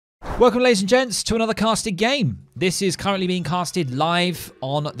Welcome, ladies and gents, to another casted game. This is currently being casted live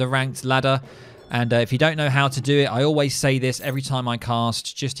on the ranked ladder. And if you don't know how to do it, I always say this every time I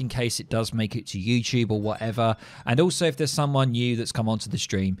cast, just in case it does make it to YouTube or whatever. And also if there's someone new that's come onto the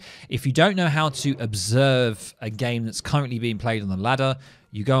stream. If you don't know how to observe a game that's currently being played on the ladder,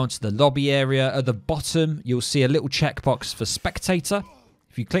 you go onto the lobby area. At the bottom, you'll see a little checkbox for spectator.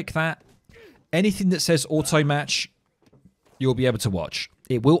 If you click that, anything that says auto match, you'll be able to watch.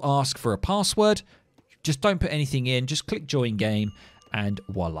 It will ask for a password. Just don't put anything in. Just click join game and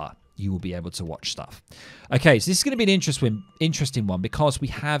voila, you will be able to watch stuff. Okay, so this is going to be an interesting one because we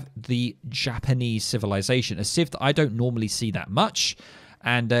have the Japanese civilization, a civ that I don't normally see that much.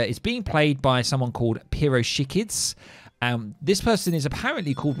 And it's being played by someone called Piroshikids. This person is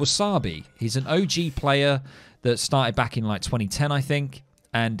apparently called Wasabi. He's an OG player that started back in like 2010, I think,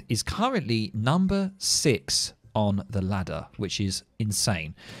 and is currently number 6 on the ladder, which is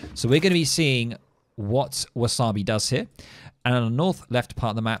insane. So we're going to be seeing what Wasabi does here. And on the north left part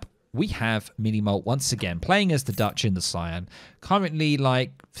of the map, we have Minimolt once again playing as the Dutch in the Cyan. Currently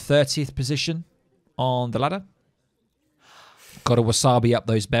like 30th position on the ladder. Got a Wasabi up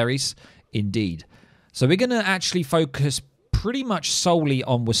those berries. Indeed. So we're going to actually focus pretty much solely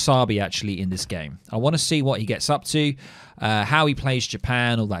on Wasabi actually in this game. I want to see what he gets up to, how he plays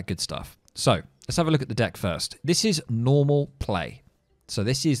Japan, all that good stuff. So let's have a look at the deck first. This is normal play. So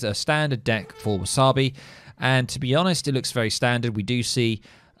this is a standard deck for Wasabi. And to be honest, it looks very standard. We do see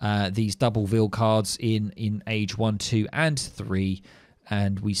these double veil cards in age 1, 2, and 3.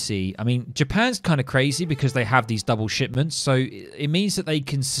 And we see, I mean, Japan's kind of crazy because they have these double shipments. So it means that they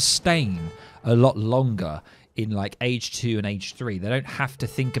can sustain a lot longer in like age 2 and age 3. They don't have to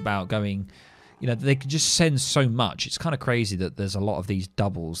think about going, you know, they can just send so much. It's kind of crazy that there's a lot of these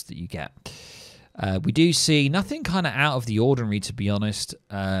doubles that you get. We do see nothing kind of out of the ordinary, to be honest.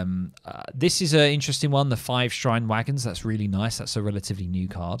 This is an interesting one, the 5 Shrine Wagons. That's really nice. That's a relatively new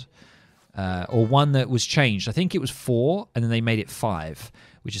card. Or one that was changed. I think it was 4, and then they made it 5,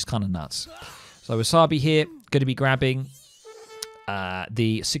 which is kind of nuts. So Wasabi here, going to be grabbing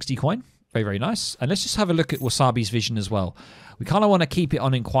the 60 coin. Very, very nice. And let's just have a look at Wasabi's vision as well. We kind of want to keep it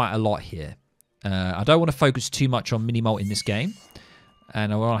on in quite a lot here. I don't want to focus too much on Minimolt in this game.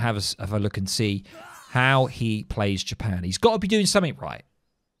 And I want to have a look and see how he plays Japan. He's got to be doing something right.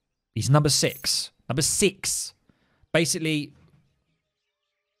 He's number 6. Number 6. Basically,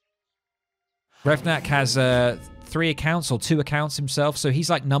 Revnak has 3 accounts or 2 accounts himself. So he's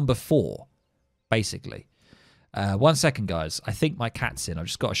like number 4, basically. 1 second, guys. I think my cat's in. I've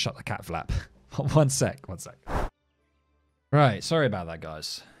just got to shut the cat flap. 1 sec. 1 sec. Right. Sorry about that,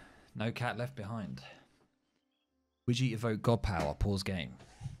 guys. No cat left behind. Widgie evoke God power. Pause game.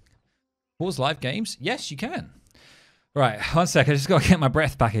 Pause live games? Yes, you can. Right, 1 sec. I just got to get my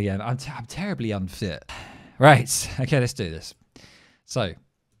breath back again. I'm terribly unfit. Right. Okay, let's do this. So,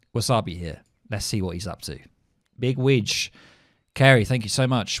 Wasabi here. Let's see what he's up to. Big Widge. Carrie, thank you so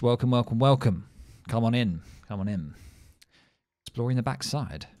much. Welcome, welcome, welcome. Come on in. Come on in. Exploring the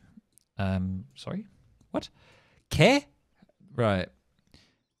backside. Sorry? What? Care? Right.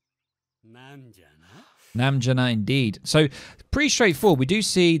 Namjana indeed. So pretty straightforward. We do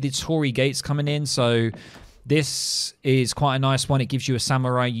see the Torii gates coming in. So this is quite a nice one. It gives you a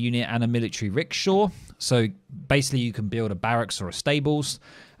samurai unit and a military rickshaw. So basically you can build a barracks or a stables.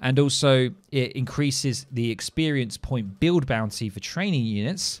 And also it increases the experience point build bounty for training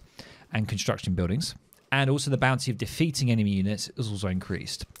units and construction buildings. And also the bounty of defeating enemy units is also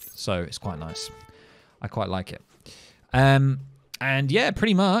increased. So it's quite nice. I quite like it. And yeah,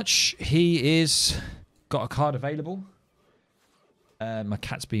 pretty much he is got a card available. My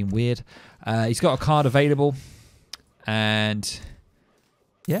cat's being weird. He's got a card available. And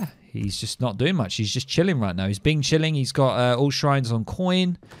yeah, he's just not doing much. He's just chilling right now. He's being chilling. He's got all shrines on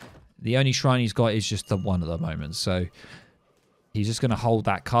coin. The only shrine he's got is just the one at the moment. So he's just going to hold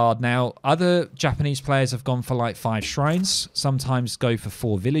that card. Now, other Japanese players have gone for like 5 shrines. Sometimes go for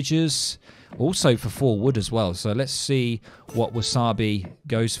 4 villagers. Also for 4 wood as well. So let's see what Wasabi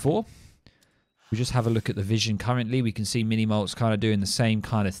goes for. We just have a look at the vision currently. We can see Minimolt's kind of doing the same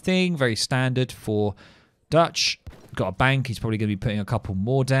kind of thing. Very standard for Dutch. Got a bank. He's probably going to be putting a couple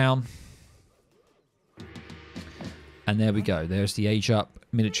more down. And there we go. There's the age up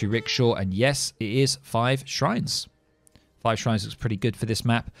military rickshaw. And yes, it is 5 shrines. 5 shrines looks pretty good for this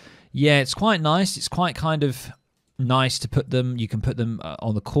map. Yeah, it's quite nice. It's quite kind of nice to put them. You can put them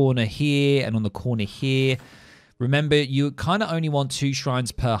on the corner here and on the corner here. Remember, you kind of only want 2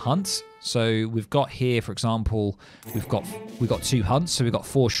 shrines per hunt. So we've got here, for example, we've got 2 hunts. So we've got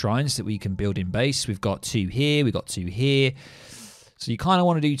 4 shrines that we can build in base. We've got 2 here. We've got 2 here. So you kind of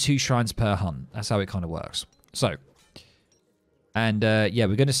want to do 2 shrines per hunt. That's how it kind of works. So, and yeah,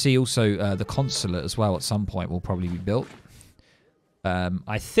 we're going to see also the consulate as well at some point will probably be built.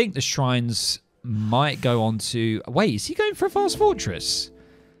 I think the shrines might go on to... Wait, is he going for a fast fortress?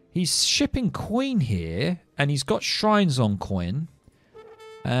 He's shipping coin here, and he's got shrines on coin.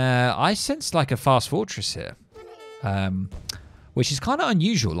 I sense like a fast fortress here, which is kind of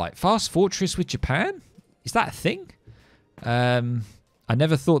unusual. Like fast fortress with Japan? Is that a thing? I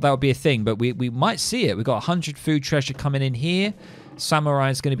never thought that would be a thing, but we might see it. We've got 100 food treasure coming in here.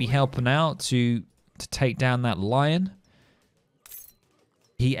 Samurai is going to be helping out to take down that lion.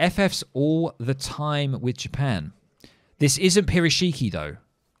 He FFs all the time with Japan. This isn't Pirishiki, though.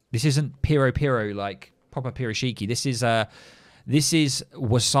 This isn't Piro like proper Pirishiki. This is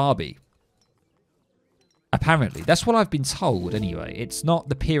Wasabi. Apparently. That's what I've been told, anyway. It's not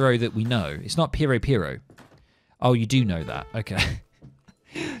the Piro that we know. It's not Piro. Oh, you do know that. Okay.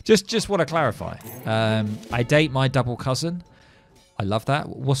 just want to clarify. I date my double cousin. I love that.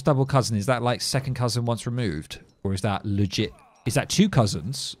 What's double cousin? Is that like second cousin once removed? Or is that legit? Is that 2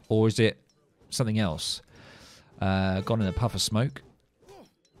 cousins? Or is it something else? Gone in a puff of smoke.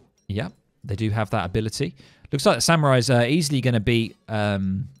 Yep, they do have that ability. Looks like the Samurai's easily going to beat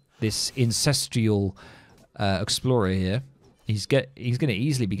this ancestral explorer here. He's going to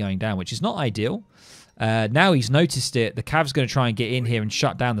easily be going down, which is not ideal. Now he's noticed it. The Cav's going to try and get in here and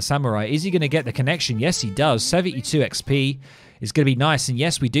shut down the Samurai. Is he going to get the connection? Yes, he does. 72 XP is going to be nice. And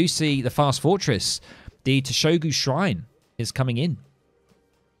yes, we do see the fast fortress. The Toshogu Shrine is coming in.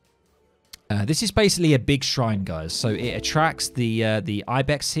 This is basically a big shrine, guys. So it attracts the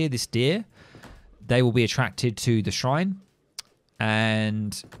ibex here, this deer. They will be attracted to the shrine.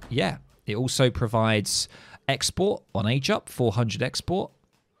 And yeah, it also provides export on age up, 400 export.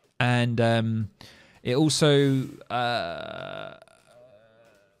 And it also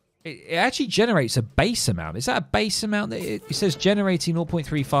it actually generates a base amount. Is that a base amount? That it says generating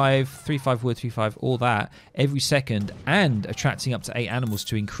 0.35, 35 wood, 35, all that every second, and attracting up to 8 animals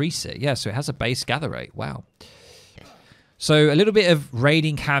to increase it. Yeah, so it has a base gather rate. Wow. So a little bit of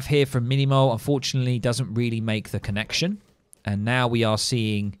raiding cav here from Minimo. Unfortunately, doesn't really make the connection. And now we are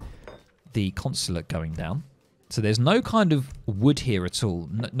seeing the consulate going down. So there's no kind of wood here at all.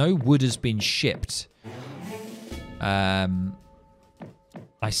 No wood has been shipped.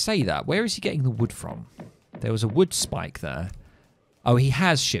 I say that. Where is he getting the wood from? There was a wood spike there. Oh, he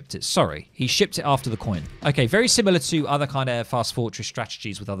has shipped it. Sorry. He shipped it after the coin. Okay, very similar to other kind of fast fortress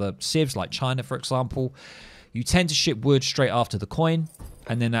strategies with other civs, like China, for example. You tend to ship wood straight after the coin,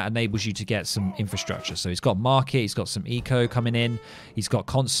 and then that enables you to get some infrastructure. So he's got market, he's got some eco coming in, he's got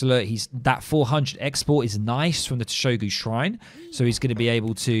consulate. That 400 export is nice from the Toshogu Shrine, so he's going to be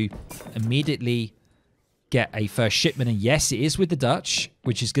able to immediately get a first shipment. And yes, it is with the Dutch,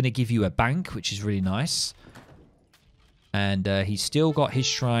 which is going to give you a bank, which is really nice. And he's still got his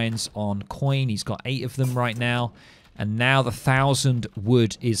shrines on coin. He's got 8 of them right now. And now the 1,000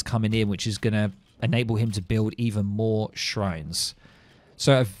 wood is coming in, which is going to enable him to build even more shrines.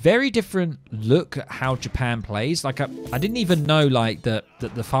 So a very different look at how Japan plays. Like I didn't even know like that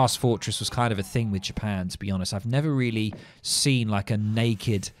the fast fortress was kind of a thing with Japan, to be honest. I've never really seen like a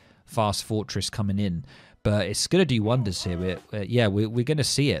naked fast fortress coming in. But it's going to do wonders here. We're going to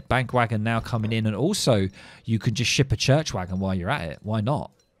see it. Bank wagon now coming in. And also, you can just ship a church wagon while you're at it. Why not?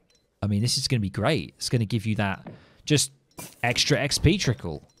 I mean, this is going to be great. It's going to give you that just extra XP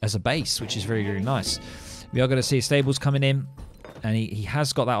trickle as a base, which is very, very nice. We are going to see stables coming in. And he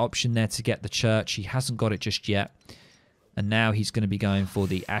has got that option there to get the church. He hasn't got it just yet. And now he's going to be going for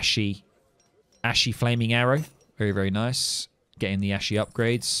the ashy flaming arrow. Very, very nice. Getting the ashy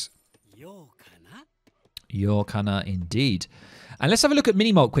upgrades. Yorkana indeed. And let's have a look at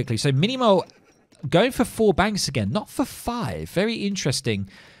Minimo quickly. So Minimo going for 4 banks again, not for 5. Very interesting.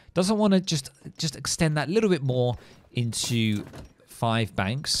 Doesn't want to just extend that a little bit more into 5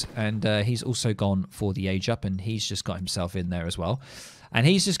 banks. And he's also gone for the age up, and he's just got himself in there as well. And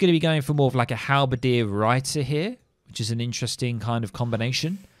he's just going to be going for more of like a halberdier reiter here, which is an interesting kind of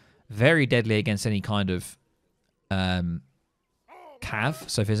combination. Very deadly against any kind of cav.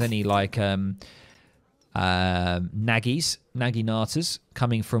 So if there's any like Nagi Natas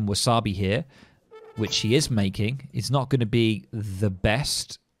coming from Wasabi here, which he is making, is not going to be the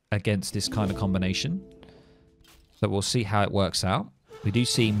best against this kind of combination. So we'll see how it works out. We do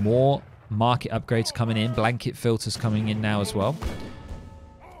see more market upgrades coming in, blanket filters coming in now as well.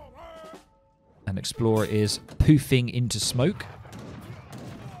 And Explorer is poofing into smoke.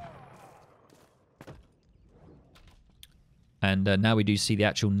 And now we do see the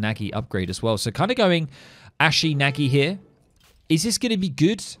actual Nagi upgrade as well. So kind of going Ashy Nagi here Is this going to be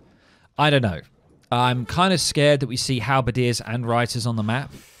good? I don't know. I'm kind of scared that we see halberdiers and reiters on the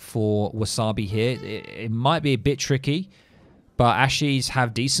map for Wasabi here. It might be a bit tricky, but Ashies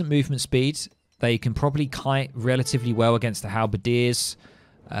have decent movement speed. They can probably kite relatively well against the halberdiers.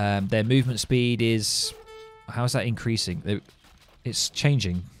 Their movement speed is... How is that increasing? It's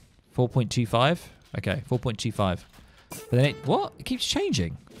changing. 4.25? Okay, 4.25. But then it... What? It keeps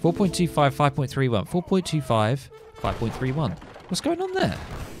changing. 4.25, 5.31. 4.25, 5.31. What's going on there?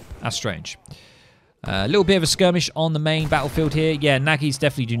 That's strange. A little bit of a skirmish on the main battlefield here. Yeah, Naggies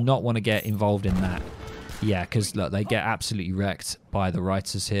definitely do not want to get involved in that. Yeah, because, look, they get absolutely wrecked by the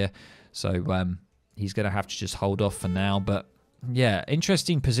Reiters here. So he's going to have to just hold off for now. But, yeah,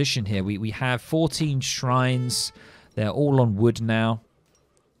 interesting position here. We have 14 shrines. They're all on wood now.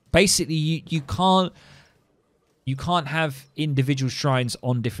 Basically, you can't have individual shrines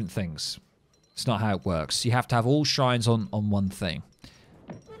on different things. It's not how it works. You have to have all shrines on one thing.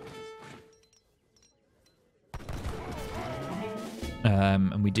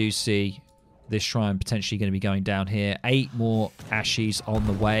 And we do see this shrine potentially going to be going down here. 8 more Ashies on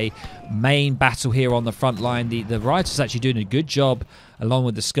the way. Main battle here on the front line. The Reiters actually doing a good job, along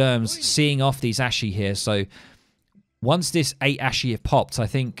with the Skirms, seeing off these Ashie here. So once this 8 Ashie have popped, I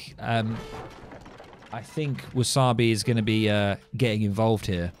think Wasabi is going to be getting involved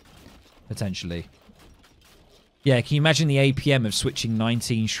here, potentially. Yeah, can you imagine the APM of switching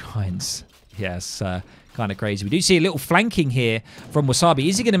 19 shrines? Yes, kind of crazy. We do see a little flanking here from Wasabi.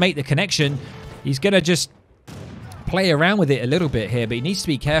 Is he going to make the connection? He's going to just play around with it a little bit here, but he needs to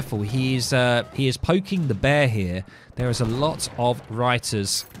be careful. He is poking the bear here. There is a lot of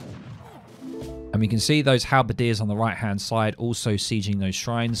Reiters. And we can see those halberdiers on the right-hand side also sieging those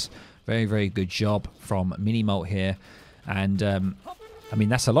shrines. Very, very good job from Minimolt here. And, I mean,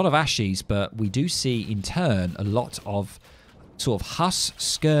 that's a lot of Ashies, but we do see, in turn, a lot of sort of Huss,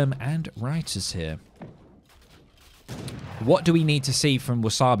 Skirm, and Reiters here. What do we need to see from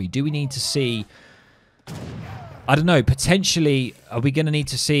Wasabi? Do we need to see... I don't know, potentially, are we going to need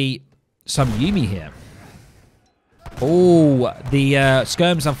to see some Yumi here? Oh, the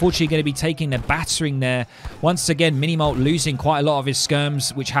Skirms unfortunately going to be taking a battering there. Once again, Minimolt losing quite a lot of his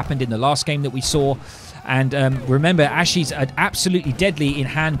Skirms, which happened in the last game that we saw. And remember, Ashies are absolutely deadly in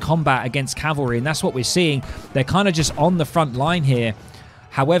hand combat against cavalry, and that's what we're seeing. They're kind of just on the front line here.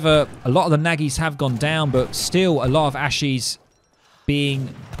 However, a lot of the Naggies have gone down, but still a lot of Ashies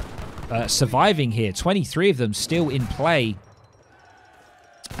being surviving here. 23 of them still in play.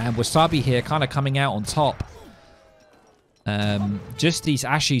 And Wasabi here kind of coming out on top. Just these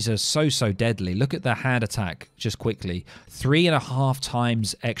Ashies are so deadly. Look at the hand attack just quickly. 3.5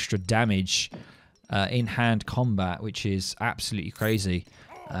 times extra damage in hand combat, which is absolutely crazy.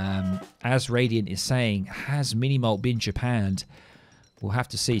 As Radiant is saying, has Minimolt been Japanned? We'll have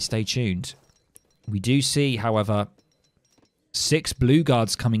to see. Stay tuned. We do see, however, 6 blue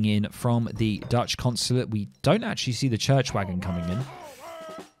guards coming in from the Dutch consulate. We don't actually see the church wagon coming in.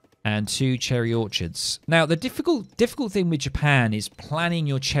 And 2 cherry orchards. Now, the difficult thing with Japan is planning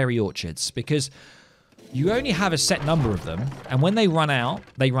your cherry orchards, because you only have a set number of them, and when they run out,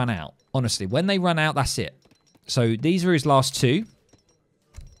 they run out. Honestly, when they run out, that's it. So these are his last 2.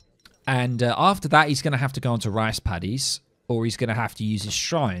 And after that, he's going to have to go on to rice paddies, or he's going to have to use his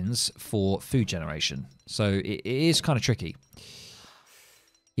shrines for food generation. So it is kind of tricky.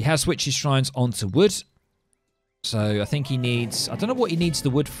 He has switched his shrines onto wood. So I think he needs... I don't know what he needs the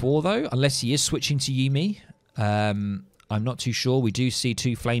wood for, though, unless he is switching to Yumi. I'm not too sure. We do see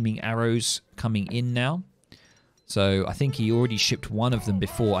 2 flaming arrows coming in now. So I think he already shipped one of them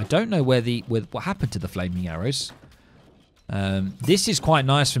before. I don't know what happened to the flaming arrows. This is quite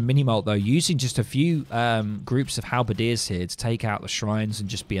nice from Minimolt, though, using just a few groups of halberdiers here to take out the shrines and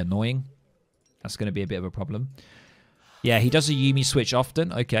just be annoying. That's going to be a bit of a problem. Yeah, he does a Yumi switch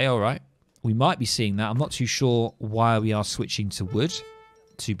often. Okay, all right. We might be seeing that. I'm not too sure why we are switching to wood,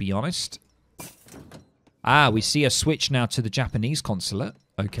 to be honest. Ah, we see a switch now to the Japanese consulate.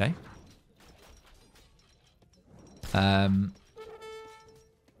 Okay.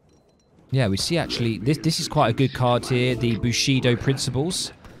 Yeah, we see actually... This is quite a good card here. The Bushido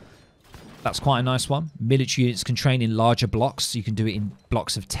Principles. That's quite a nice one. Military units can train in larger blocks. So you can do it in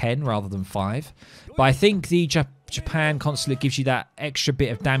blocks of 10 rather than 5. But I think the Japan consulate gives you that extra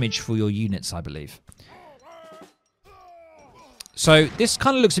bit of damage for your units, I believe. So this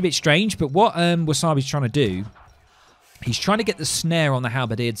kind of looks a bit strange, but what Wasabi's trying to do, he's trying to get the snare on the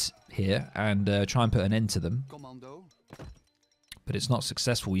halberdiers here and try and put an end to them. But it's not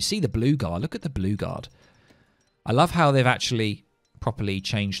successful. You see the blue guard. Look at the blue guard. I love how they've actually properly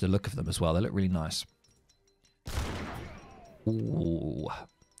changed the look of them as well. They look really nice. Ooh,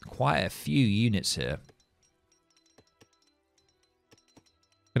 quite a few units here.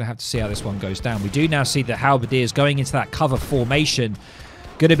 Gonna have to see how this one goes down. We do now see the Halberdiers going into that cover formation.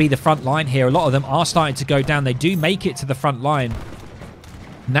 Gonna be the front line here. A lot of them are starting to go down. They do make it to the front line.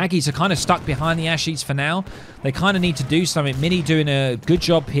 Nagys are kind of stuck behind the Ashies for now. They kind of need to do something. Mini doing a good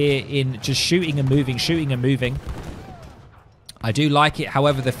job here in just shooting and moving, shooting and moving. I do like it.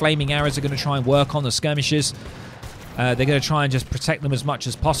 However, the flaming arrows are going to try and work on the skirmishers. They're going to try and just protect them as much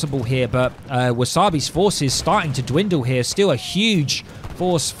as possible here. But Wasabi's forces starting to dwindle here. Still a huge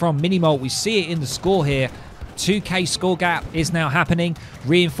force from Minimolt. We see it in the score here. 2k score gap is now happening.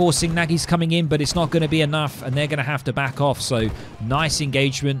 Reinforcing Nagy's coming in, but it's not going to be enough, and they're going to have to back off. So nice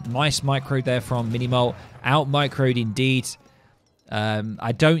engagement. Nice micro there from Minimolt. Out-microed indeed.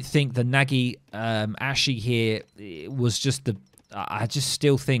 I don't think the Nagy Ashi here was just the... I just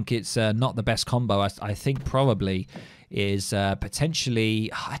still think it's not the best combo. I think probably is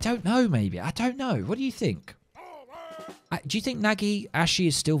potentially... I don't know, maybe. I don't know. What do you think? Do you think Nagy Ashi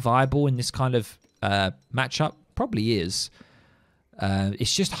is still viable in this kind of matchup? Probably is.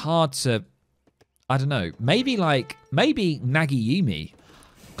 It's just hard to... I don't know. Maybe Nagi Yumi.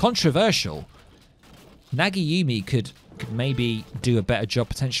 Controversial. Nagi Yumi could maybe do a better job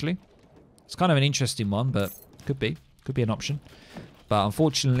potentially. It's kind of an interesting one, but could be an option. But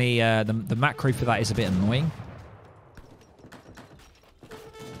unfortunately, the macro for that is a bit annoying.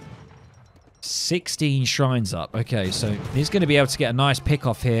 16 shrines up. Okay, so he's going to be able to get a nice pick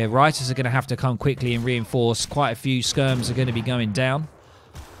off here. Reiters are going to have to come quickly and reinforce. Quite a few skirms are going to be going down.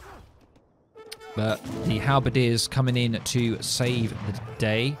 But the Halberdiers coming in to save the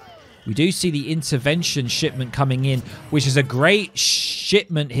day. We do see the intervention shipment coming in, which is a great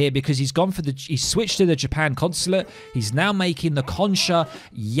shipment here because he's switched to the Japan consulate. He's now making the Konsha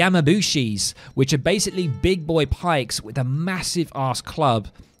Yamabushis, which are basically big boy pikes with a massive ass club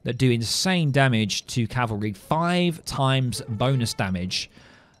that do insane damage to cavalry. 5 times bonus damage.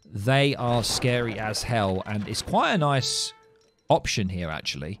 They are scary as hell, and it's quite a nice option here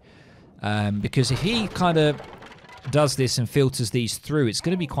actually, because if he kind of does this and filters these through, it's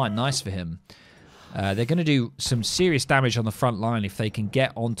going to be quite nice for him. They're going to do some serious damage on the front line if they can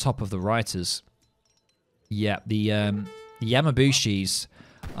get on top of the Reiters. Yeah, the Yamabushis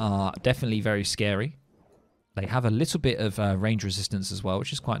are definitely very scary. They have a little bit of range resistance as well,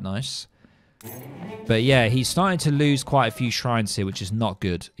 which is quite nice. But yeah, he's starting to lose quite a few shrines here, which is not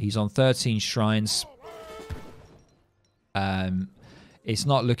good. He's on 13 shrines. It's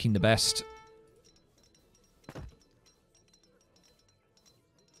not looking the best.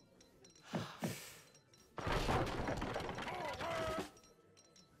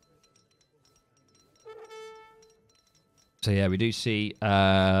 So yeah, we do see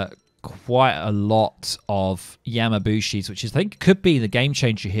quite a lot of Yamabushis, which is, I think could be the game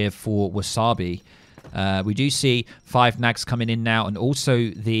changer here for Wasabi. We do see 5 nags coming in now, and also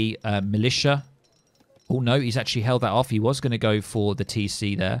the militia. Oh no, he's actually held that off. He was going to go for the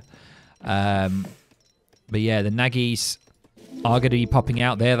TC there. But yeah, the Nagis are going to be popping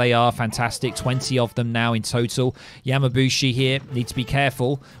out. There they are. Fantastic. 20 of them now in total. Yamabushi here. Need to be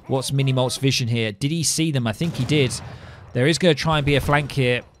careful. What's Minimolt's vision here? Did he see them? I think he did. There is going to try and be a flank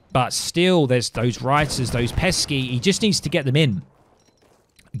here, but still there's those Reiters, those pesky. He just needs to get them in.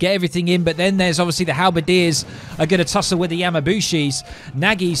 Get everything in, but then there's obviously the Halberdiers are going to tussle with the Yamabushis.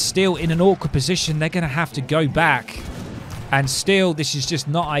 Nagi's still in an awkward position. They're going to have to go back. And still, this is just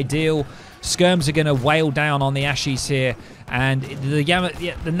not ideal. Skirms are going to wail down on the Ashies here. And the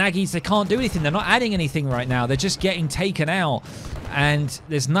Nagis, they can't do anything. They're not adding anything right now. They're just getting taken out. And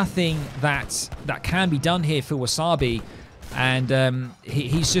there's nothing that can be done here for Wasabi. And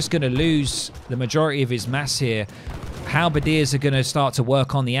he's just going to lose the majority of his mass here. Halberdiers are going to start to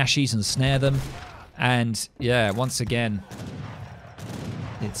work on the Ashies and snare them. And yeah, once again,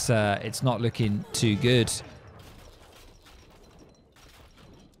 it's not looking too good.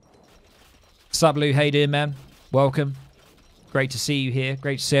 Sup, Lou? How you doing, man? Welcome. Great to see you here.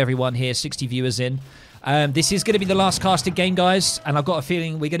 Great to see everyone here. 60 viewers in. This is going to be the last casted game, guys. And I've got a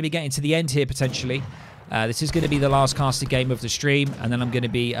feeling we're going to be getting to the end here, potentially. This is going to be the last casted game of the stream, and then I'm going to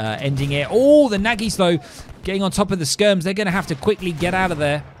be ending it. Oh, the Nagis, though, getting on top of the skirms. They're going to have to quickly get out of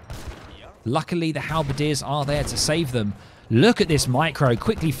there. Luckily, the Halberdiers are there to save them. Look at this micro,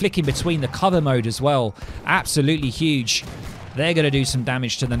 quickly flicking between the cover mode as well. Absolutely huge. They're going to do some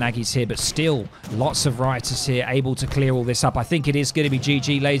damage to the Nagis here, but still lots of Reiters here able to clear all this up. I think it is going to be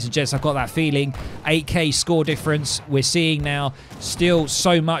GG, ladies and gents. I've got that feeling. 8k score difference. We're seeing now still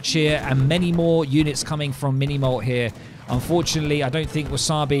so much here, and many more units coming from Minimolt here. Unfortunately, I don't think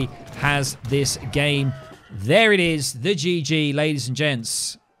Wasabi has this game There it is. The GG, ladies and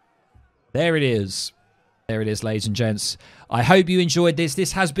gents. There it is. There it is, ladies and gents. I hope you enjoyed this.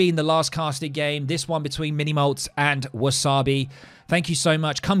 This has been the last casted game. This one between Minimolt and Wasabi. Thank you so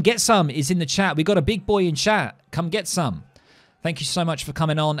much. Come get some is in the chat. We got a big boy in chat. Come get some. Thank you so much for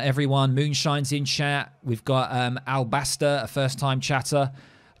coming on, everyone. Moonshine's in chat. We've got Albasta, a first-time chatter.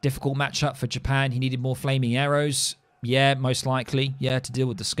 Difficult matchup for Japan. He needed more flaming arrows. Yeah, most likely. Yeah, to deal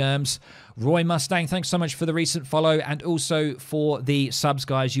with the skirms. Roy Mustang, thanks so much for the recent follow and also for the subs,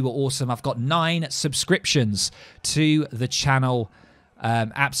 guys. You were awesome. I've got 9 subscriptions to the channel.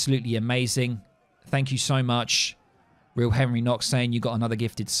 Absolutely amazing. Thank you so much. Real Henry Knox saying you got another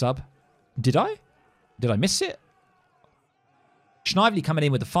gifted sub. Did I? Did I miss it? Schnively coming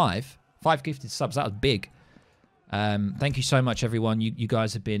in with a 5. 5 gifted subs. That was big. Thank you so much, everyone. You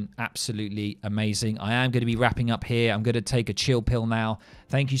guys have been absolutely amazing. I am going to be wrapping up here. I'm going to take a chill pill now.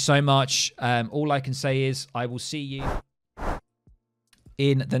 Thank you so much. All I can say is I will see you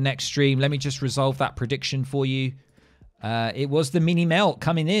in the next stream. Let me just resolve that prediction for you. It was the mini melt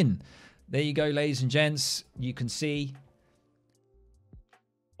coming in. There you go, ladies and gents. You can see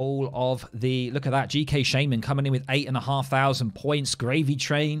all of the... Look at that. GK Shaman coming in with 8,500 points. Gravy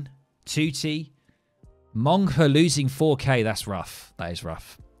Train. Tootie. Mongha losing 4K. That's rough. That is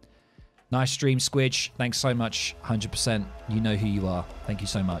rough. Nice stream, Squidge. Thanks so much. 100%. You know who you are. Thank you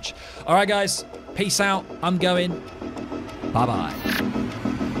so much. All right, guys. Peace out. I'm going. Bye-bye.